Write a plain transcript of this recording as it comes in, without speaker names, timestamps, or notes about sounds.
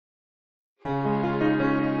Привет,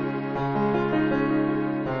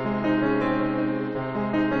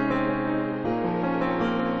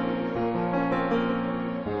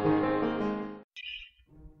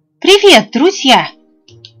 друзья!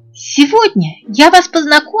 Сегодня я вас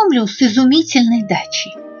познакомлю с изумительной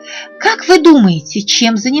дачей. Как вы думаете,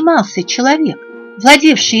 чем занимался человек,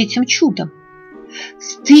 владевший этим чудом?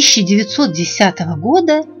 С 1910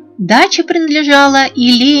 года дача принадлежала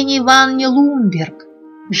Елене Ивановне Лумберг,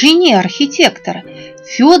 жене архитектора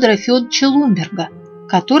Федора Федоровича Лумберга,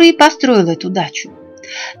 который и построил эту дачу.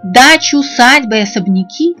 Дачи, усадьбы и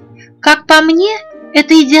особняки, как по мне,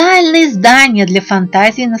 это идеальное здание для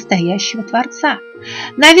фантазии настоящего творца.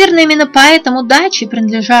 Наверное, именно поэтому дачи,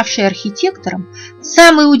 принадлежавшие архитекторам,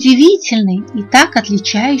 самые удивительные и так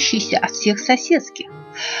отличающиеся от всех соседских.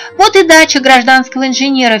 Вот и дача гражданского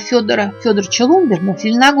инженера Федора Федоровича Лумберга в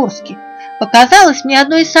Зеленогорске показалась мне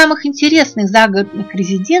одной из самых интересных загородных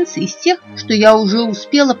резиденций из тех, что я уже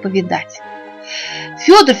успела повидать.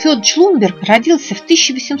 Федор Федорович Лумберг родился в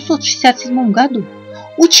 1867 году.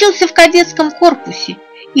 Учился в кадетском корпусе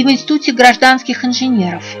и в Институте гражданских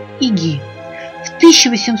инженеров ИГИ в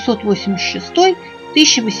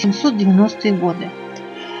 1886-1890 годы.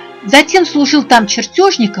 Затем служил там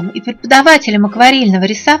чертежником и преподавателем акварельного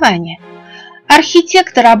рисования,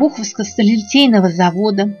 архитектор Обуховского сталелитейного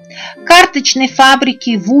завода, карточной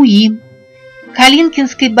фабрики ВУИМ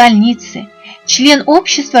Калинкинской больницы, член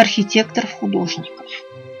общества архитекторов-художников.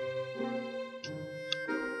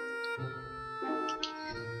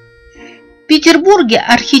 В Петербурге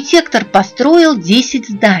архитектор построил 10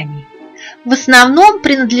 зданий, в основном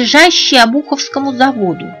принадлежащие Обуховскому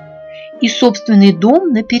заводу, и собственный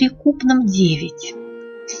дом на Перекупном 9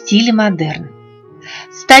 в стиле модерн.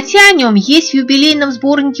 Статья о нем есть в юбилейном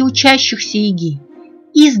сборнике учащихся ИГИ,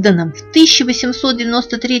 изданном в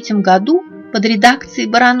 1893 году под редакцией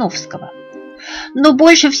Барановского. Но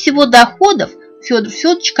больше всего доходов Федор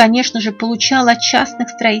Федорович, конечно же, получал от частных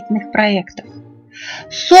строительных проектов.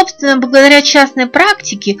 Собственно, благодаря частной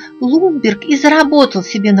практике Лумберг и заработал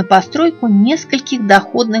себе на постройку нескольких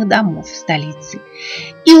доходных домов в столице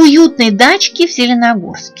и уютной дачки в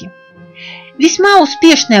Зеленогорске. Весьма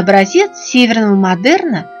успешный образец северного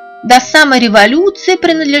модерна до самой революции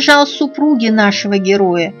принадлежал супруге нашего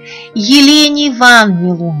героя Елене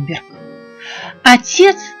Ивановне Лумберг.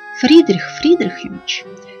 Отец Фридрих Фридрихович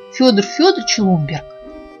Федор Федорович Лумберг,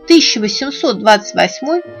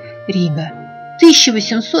 1828 Рига,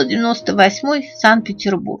 1898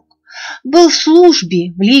 Санкт-Петербург, был в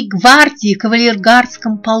службе в лейб-гвардии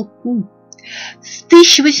кавалергардском полку, с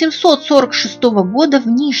 1846 года в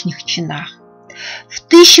нижних чинах, в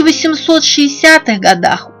 1860-х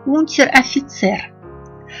годах унтер-офицер,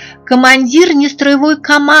 командир нестроевой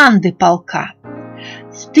команды полка,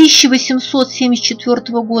 с 1874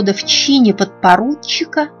 года в чине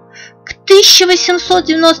подпоручика, к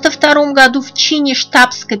 1892 году в чине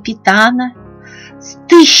штабс-капитана, с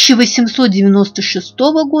 1896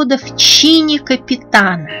 года в чине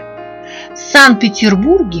капитана. В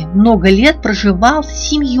Санкт-Петербурге много лет проживал с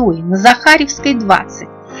семьей на Захарьевской 20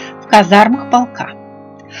 в казармах полка.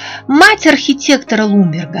 Мать архитектора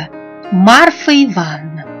Лумберга – Марфа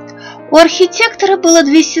Ивановна. У архитектора было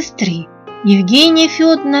две сестры – Евгения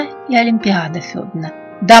Федоровна и Олимпиада Федоровна,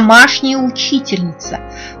 домашняя учительница,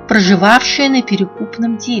 проживавшая на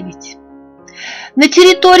Перекупном 9. На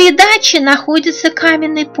территории дачи находится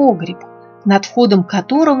каменный погреб, над входом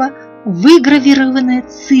которого выгравированы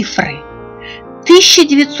цифры.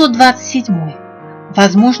 1927.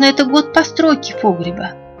 Возможно, это год постройки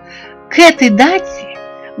погреба. К этой дате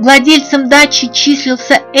владельцем дачи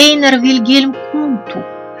числился Эйнер Вильгельм Кунту,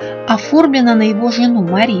 оформлено на его жену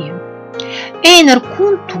Марию. Эйнер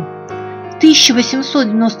Кунту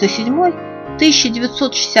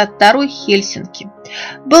 1897-1962 Хельсинки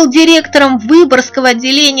был директором Выборгского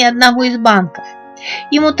отделения одного из банков.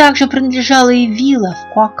 Ему также принадлежала и вилла в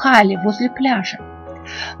Куакале возле пляжа.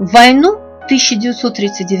 В войну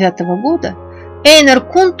 1939 года Эйнер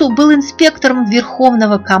Кунту был инспектором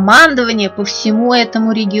Верховного командования по всему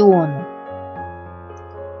этому региону.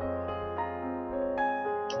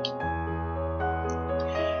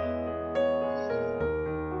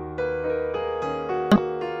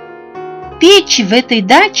 Печи в этой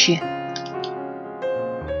даче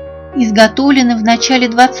изготовлены в начале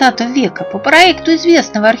 20 века по проекту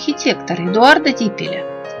известного архитектора Эдуарда Диппеля.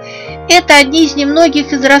 Это одни из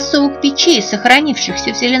немногих изразцовых печей,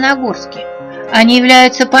 сохранившихся в Зеленогорске. Они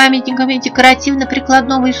являются памятниками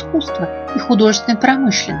декоративно-прикладного искусства и художественной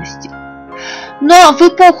промышленности. Но в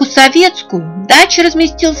эпоху советскую в даче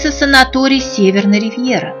разместился санаторий Северная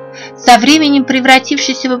Ривьера, со временем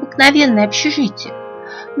превратившийся в обыкновенное общежитие.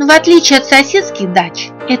 Но в отличие от соседских дач,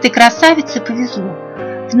 этой красавице повезло.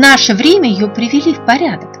 В наше время ее привели в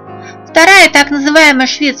порядок. Вторая так называемая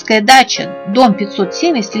шведская дача, дом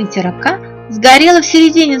 570 литера К, сгорела в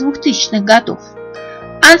середине 2000-х годов.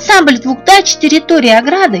 Ансамбль двух дач территории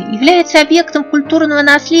ограды является объектом культурного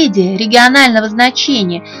наследия регионального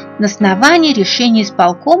значения на основании решения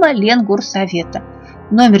исполкома Ленгорсовета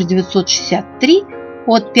номер 963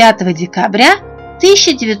 от 5 декабря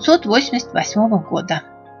 1988 года.